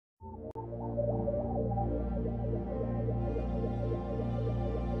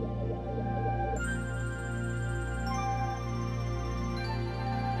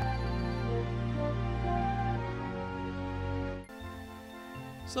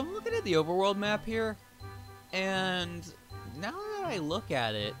So I'm looking at the overworld map here, and now that I look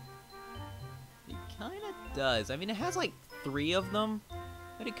at it, it kind of does. I mean, it has like 3 of them,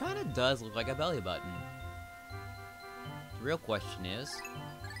 but it kind of does look like a belly button. The real question is,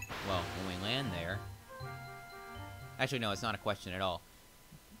 well, when we land there... Actually, no, it's not a question at all,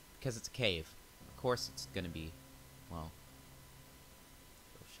 because it's a cave. Of course it's gonna be, well,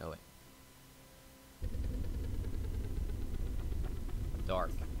 go show it.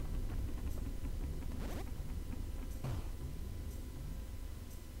 Dark.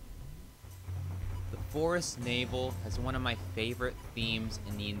 The Forest Navel has one of my favorite themes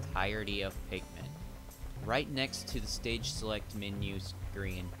in the entirety of Pikmin. Right next to the stage select menu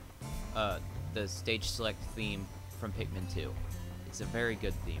screen, the stage select theme from Pikmin 2. It's a very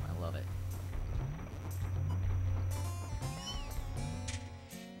good theme, I love it.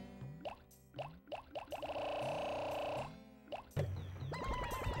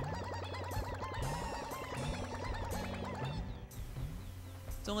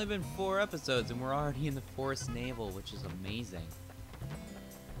 It's only been 4 episodes and we're already in the Forest Navel, which is amazing.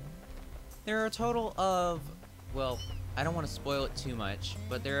 There are a total of, well, I don't want to spoil it too much,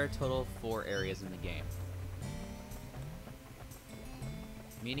 but there are a total of 4 areas in the game.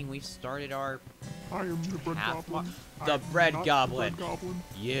 Meaning we've started our... I am the Bread Goblin. The Bread Goblin. The Bread Goblin.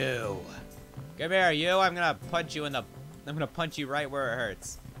 You. Come here, you. I'm gonna punch you in the... I'm gonna punch you right where it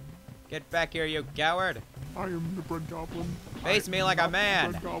hurts. Get back here, you coward. I am the Bread Goblin. Face me like a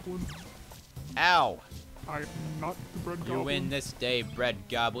man. Bread Goblin. Ow. I am not the Bread Goblin. You win this day, Bread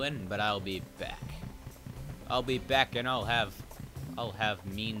Goblin, but I'll be back. I'll be back and I'll have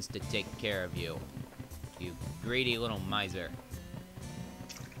means to take care of you. You greedy little miser.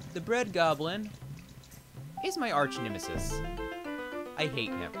 The Bread Goblin is my arch nemesis. I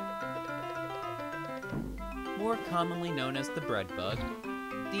hate him. More commonly known as the Bread Bug,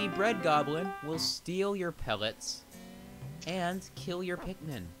 the Bread Goblin will steal your pellets and kill your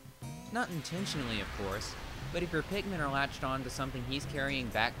Pikmin. Not intentionally, of course, but if your Pikmin are latched on to something he's carrying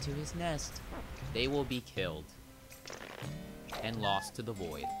back to his nest, they will be killed and lost to the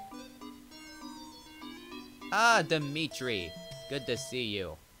void. Ah, Dimitri! Good to see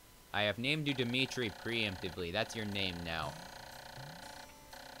you. I have named you Dimitri preemptively. That's your name now.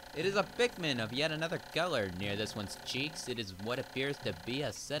 It is a Pikmin of yet another color. Near this one's cheeks, it is what appears to be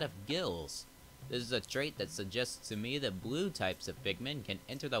a set of gills. This is a trait that suggests to me that blue types of Pikmin can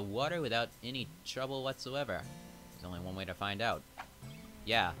enter the water without any trouble whatsoever. There's only one way to find out.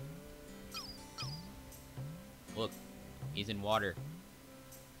 Yeah. Look, he's in water.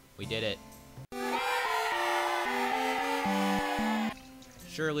 We did it.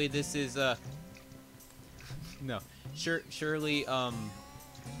 Surely this is, no. Surely, I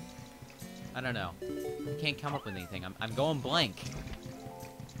don't know. I can't come up with anything. I'm going blank.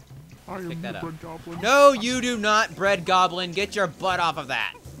 I am Pick that the up. Bread Goblin. No, you do not, Bread Goblin. Get your butt off of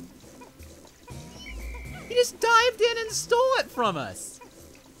that. He just dived in and stole it from us.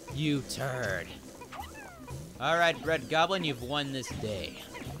 You turd. Alright, Bread Goblin, you've won this day.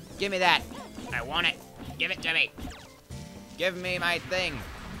 Give me that. I want it. Give it to me. Give me my thing.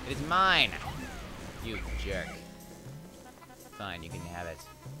 It is mine. You jerk. Fine, you can have it.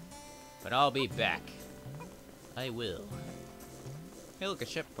 But I'll be back. I will. Hey, look, a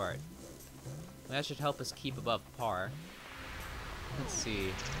ship part. That should help us keep above par. Let's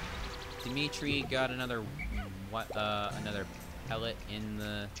see. Dimitri got another pellet in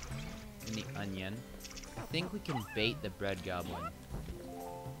the onion. I think we can bait the Bread Goblin.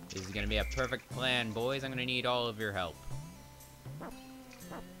 This is gonna be a perfect plan, boys. I'm gonna need all of your help.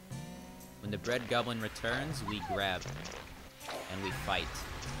 When the Bread Goblin returns, we grab him and we fight.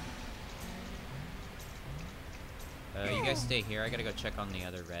 You guys stay here. I gotta go check on the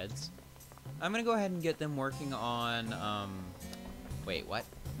other reds. I'm gonna go ahead and get them working on, wait, what?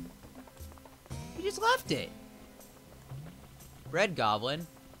 He just left it! Bread Goblin.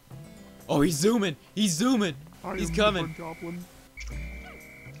 Oh, he's zooming! He's zooming! He's coming! Bread Goblin.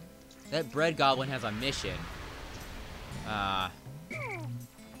 That Bread Goblin has a mission. He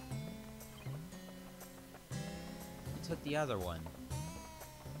took the other one.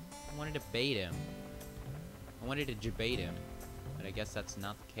 I wanted to bait him. I wanted to debate him, but I guess that's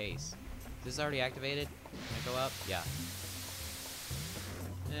not the case. Is this already activated? Can I go up? Yeah.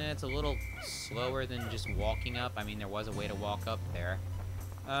 It's a little slower than just walking up. I mean, there was a way to walk up there.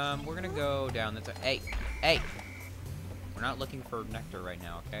 We're gonna go down this. Hey! Hey! We're not looking for nectar right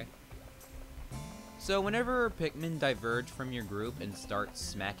now, okay? So whenever Pikmin diverge from your group and start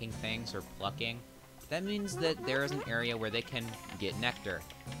smacking things or plucking, that means that there is an area where they can get nectar.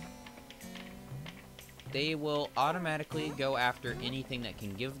 they will automatically go after anything that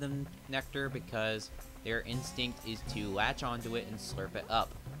can give them nectar because their instinct is to latch onto it and slurp it up.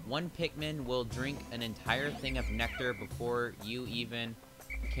 One Pikmin will drink an entire thing of nectar before you even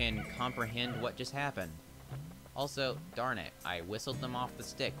can comprehend what just happened. Also, darn it, I whistled them off the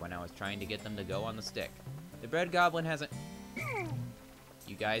stick when I was trying to get them to go on the stick. The Bread Goblin hasn't...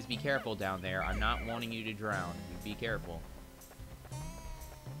 You guys be careful down there. I'm not wanting you to drown. You be careful.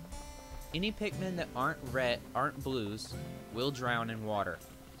 Any Pikmin that aren't blues will drown in water,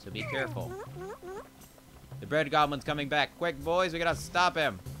 so be careful. The Bread Goblin's coming back. Quick, boys, we gotta stop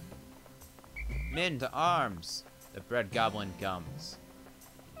him. Men to arms. The Bread Goblin comes.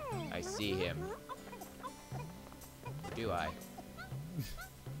 I see him. Do I?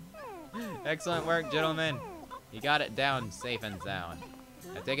 Excellent work, gentlemen. You got it down safe and sound.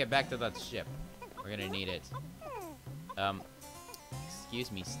 Now take it back to the ship. We're gonna need it.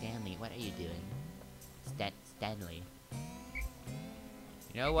 Excuse me, Stanley. What are you doing? Stanley.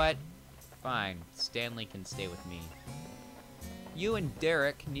 You know what? Fine. Stanley can stay with me. You and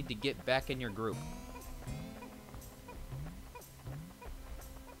Derek need to get back in your group.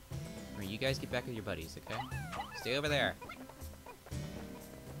 Or you guys get back with your buddies, okay? Stay over there.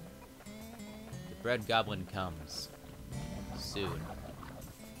 The Bread Goblin comes. Soon.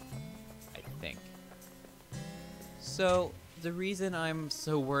 I think. So, the reason I'm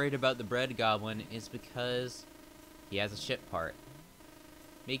so worried about the Bread Goblin is because he has a ship part,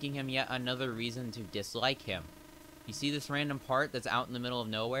 making him yet another reason to dislike him. You see this random part that's out in the middle of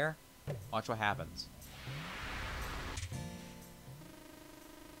nowhere? Watch what happens.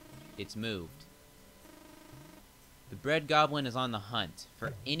 It's moved. The Bread Goblin is on the hunt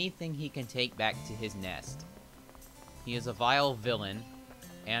for anything he can take back to his nest. He is a vile villain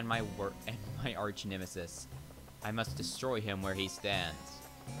and my arch nemesis. I must destroy him where he stands.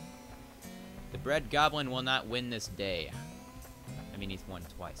 The Bread Goblin will not win this day. I mean, he's won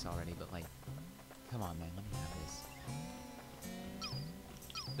twice already, but like, come on, man, let me have this.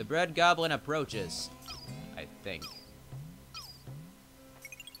 The Bread Goblin approaches, I think.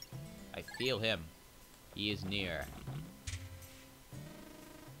 I feel him. He is near.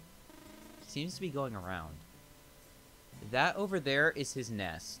 He seems to be going around. That over there is his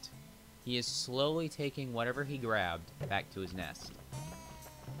nest. He is slowly taking whatever he grabbed back to his nest.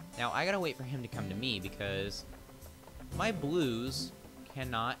 Now, I gotta wait for him to come to me because my blues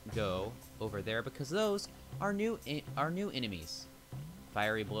cannot go over there because those are new enemies.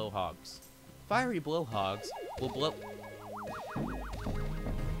 Fiery blowhogs. Fiery blowhogs will blow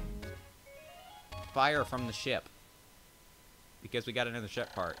fire from the ship because we got another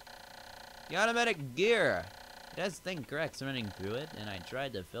ship part. The automatic gear. It has thin cracks running through it, and I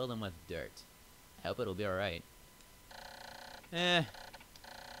tried to fill them with dirt. I hope it'll be alright.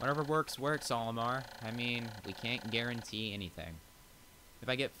 Whatever works, Olimar. I mean, we can't guarantee anything. If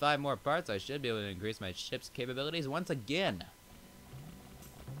I get 5 more parts, I should be able to increase my ship's capabilities once again.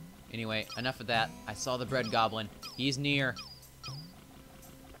 Anyway, enough of that. I saw the Bread Goblin. He's near.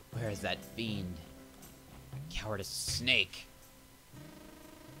 Where is that fiend? Cowardice snake.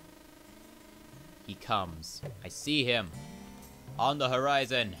 He comes. I see him. On the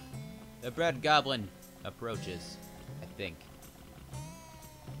horizon. The Bread Goblin approaches, I think.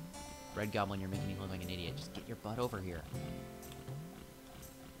 Bread Goblin, you're making me look like an idiot. Just get your butt over here.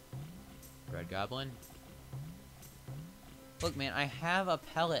 Bread Goblin? Look, man, I have a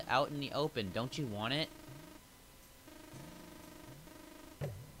pellet out in the open. Don't you want it?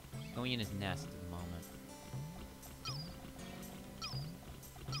 Going in his nest at the moment.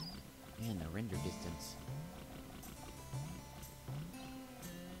 Man, the render distance.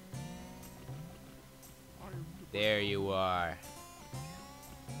 There you are.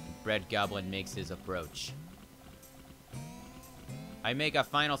 Bread Goblin makes his approach. I make a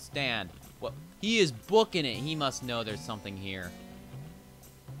final stand. What? He is booking it. He must know there's something here.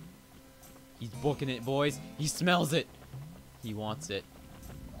 He's booking it, boys. He smells it. He wants it.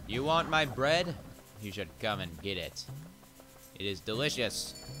 You want my bread? You should come and get it. It is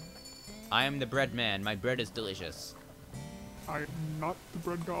delicious. I am the bread man. My bread is delicious. I am not the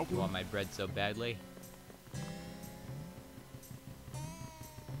Bread Goblin. You want my bread so badly?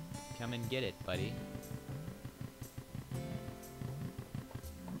 Come and get it, buddy.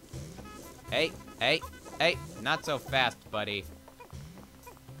 Hey, hey, hey, not so fast, buddy.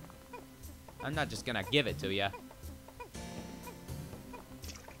 I'm not just gonna give it to ya.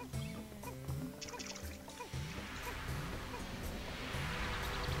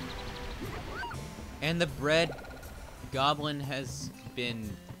 And the Bread Goblin has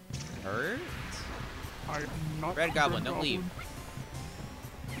been hurt? I am not Bread the Goblin, Bread don't leave.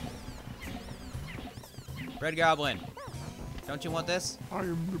 Bread Goblin. Don't you want this? I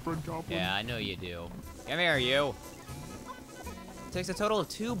am the Bread Goblin. Yeah, I know you do. Come here, you. It takes a total of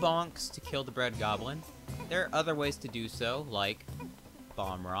 2 bonks to kill the Bread Goblin. There are other ways to do so, like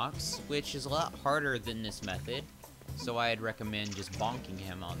bomb rocks, which is a lot harder than this method, so I'd recommend just bonking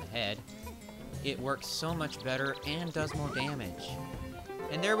him on the head. It works so much better and does more damage.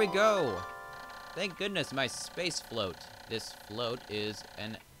 And there we go! Thank goodness my space float. This float is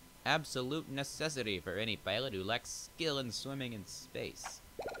an absolute necessity for any pilot who lacks skill in swimming in space.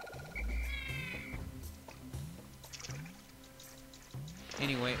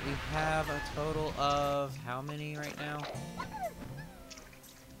 Anyway, we have a total of how many right now?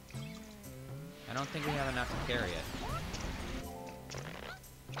 I don't think we have enough to carry it.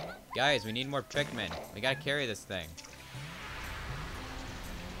 Guys, we need more Pikmin. We gotta carry this thing.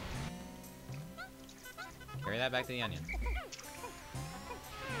 Carry that back to the onion.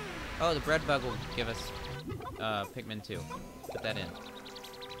 Oh, the bread bug will give us Pikmin 2. Put that in.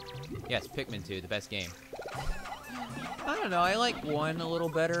 Yes, Pikmin 2, the best game. I don't know, I like 1 a little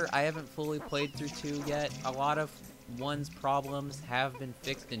better. I haven't fully played through 2 yet. A lot of 1's problems have been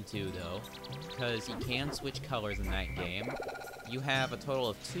fixed in 2 though, because you can switch colors in that game. You have a total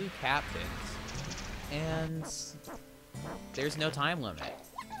of 2 captains, and there's no time limit.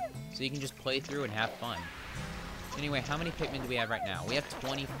 So you can just play through and have fun. Anyway, how many Pikmin do we have right now? We have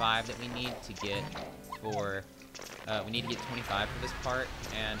 25 that we need to get for, we need to get 25 for this part,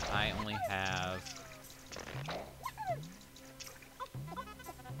 and I only have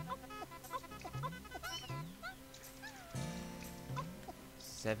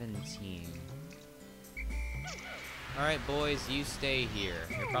 17. Alright, boys, you stay here.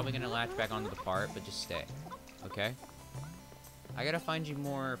 You're probably gonna latch back onto the part, but just stay. Okay? I gotta find you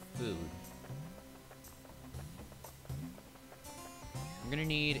more food. I'm gonna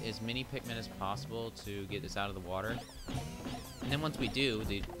need as many Pikmin as possible to get this out of the water. And then once we do,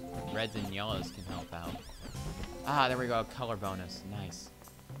 the reds and yellows can help out. Ah, there we go, color bonus. Nice.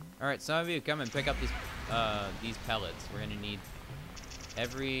 Alright, some of you come and pick up these pellets. We're gonna need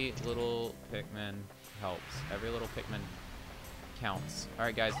every little Pikmin helps. Every little Pikmin counts.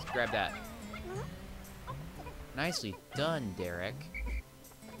 Alright guys, let's grab that. Nicely done, Derek.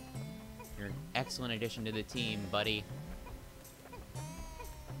 You're an excellent addition to the team, buddy.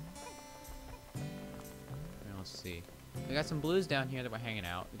 Let's see. We got some blues down here that were hanging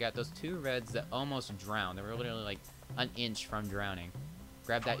out. We got those 2 reds that almost drowned. They were literally like an inch from drowning.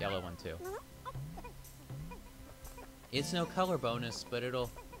 Grab that yellow one too. It's no color bonus, but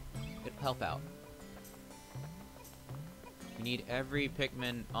it'll help out. We need every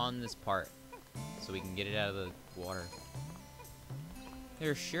Pikmin on this part so we can get it out of the water.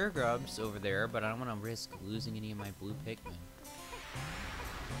 There are sheer grubs over there, but I don't want to risk losing any of my blue Pikmin.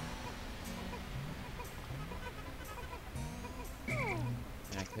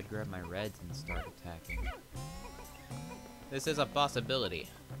 And I could grab my reds and start attacking. This is a possibility.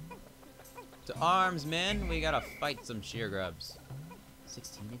 To arms, men! We gotta fight some sheer grubs.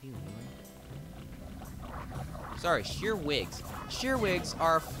 16 of you, really? Sorry, sheer wigs. Sheer wigs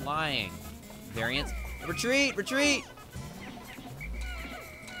are flying. Variants. Retreat! Retreat!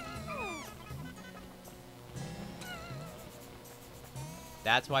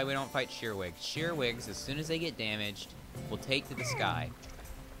 That's why we don't fight sheer wigs. Sheer wigs, as soon as they get damaged, will take to the sky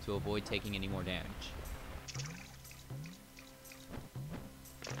to avoid taking any more damage.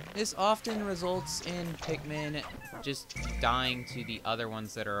 This often results in Pikmin just dying to the other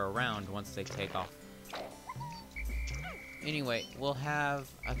ones that are around once they take off. Anyway, we'll have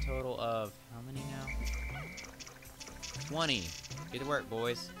a total of how many now? 20. Get to work,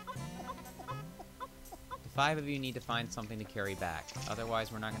 boys. The 5 of you need to find something to carry back.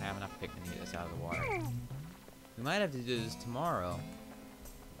 Otherwise, we're not going to have enough Pikmin to get us out of the water. We might have to do this tomorrow.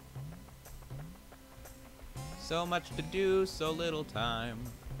 So much to do, so little time.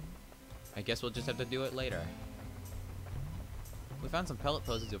 I guess we'll just have to do it later. We found some pellet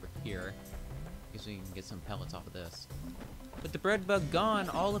poses over here. Guess we can get some pellets off of this. With the bread bug gone,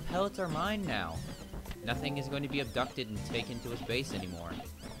 all the pellets are mine now. Nothing is going to be abducted and taken to its base anymore.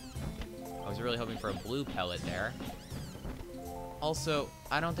 I was really hoping for a blue pellet there. Also,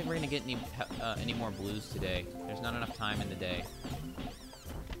 I don't think we're going to get any more blues today. There's not enough time in the day.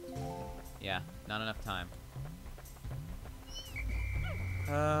 Yeah, not enough time.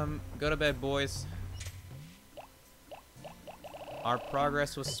 Go to bed, boys. Our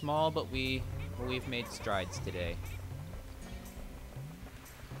progress was small, but we've made strides today.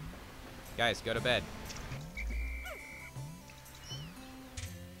 Guys, go to bed.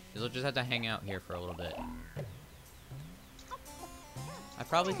 You'll just have to hang out here for a little bit. I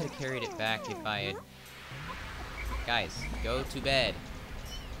probably could have carried it back if I had Guys, go to bed.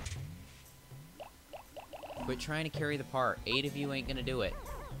 Quit trying to carry the part. 8 of you ain't gonna do it.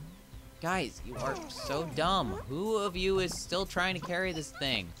 Guys, you are so dumb. Who of you is still trying to carry this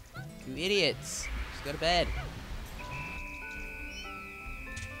thing? You idiots. Just go to bed.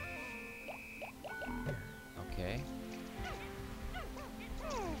 Okay.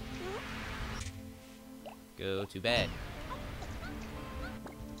 Go to bed.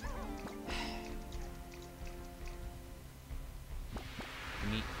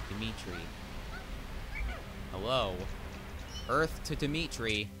 Dimitri. Hello? Earth to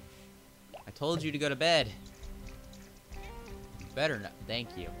Dimitri. I told you to go to bed. You better not.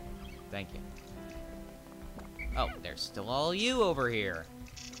 Thank you. Thank you. Oh, there's still all you over here.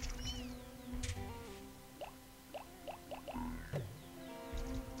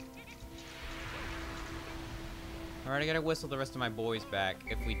 Alright, I gotta whistle the rest of my boys back.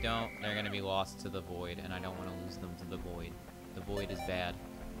 If we don't, they're gonna be lost to the void, and I don't want to lose them to the void. The void is bad.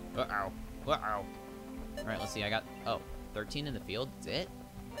 Uh-oh. Uh-oh. Alright, let's see. I got, 13 in the field. That's it?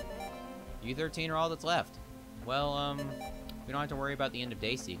 You 13 are all that's left. Well, we don't have to worry about the end of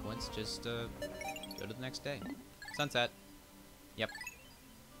day sequence. Just, go to the next day. Sunset. Yep.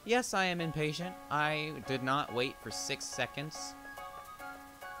 Yes, I am impatient. I did not wait for 6 seconds.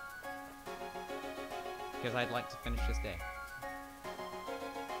 Because I'd like to finish this day.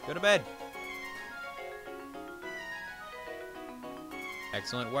 Go to bed.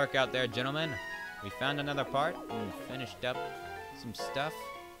 Excellent work out there, gentlemen. We found another part and finished up some stuff.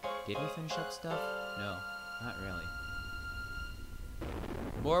 Did we finish up stuff? No, not really.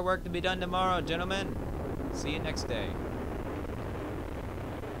 More work to be done tomorrow, gentlemen. See you next day.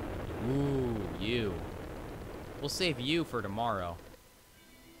 Ooh, you. We'll save you for tomorrow.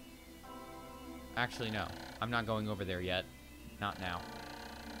 Actually, no. I'm not going over there yet. Not now.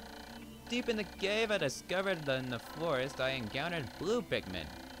 Deep in the cave I discovered in the forest, I encountered blue Pikmin.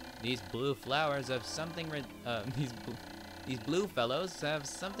 These blue flowers have something, these blue fellows have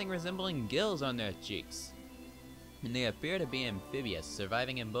something resembling gills on their cheeks. And they appear to be amphibious,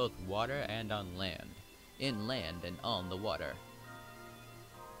 surviving in both water and on land. In land and on the water.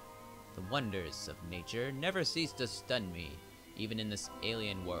 The wonders of nature never cease to stun me, even in this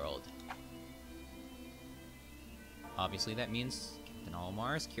alien world. Obviously that means Captain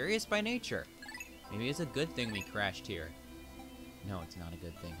Olimar is curious by nature. Maybe it's a good thing we crashed here. No, it's not a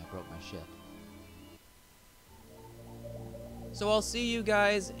good thing. I broke my ship. So I'll see you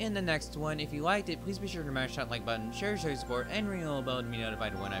guys in the next one. If you liked it, please be sure to smash that like button, share your support, and ring the bell to be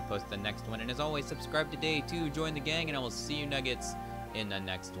notified when I post the next one. And as always, subscribe today to join the gang, and I will see you nuggets in the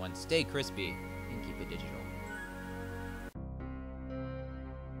next one. Stay crispy and keep it digital.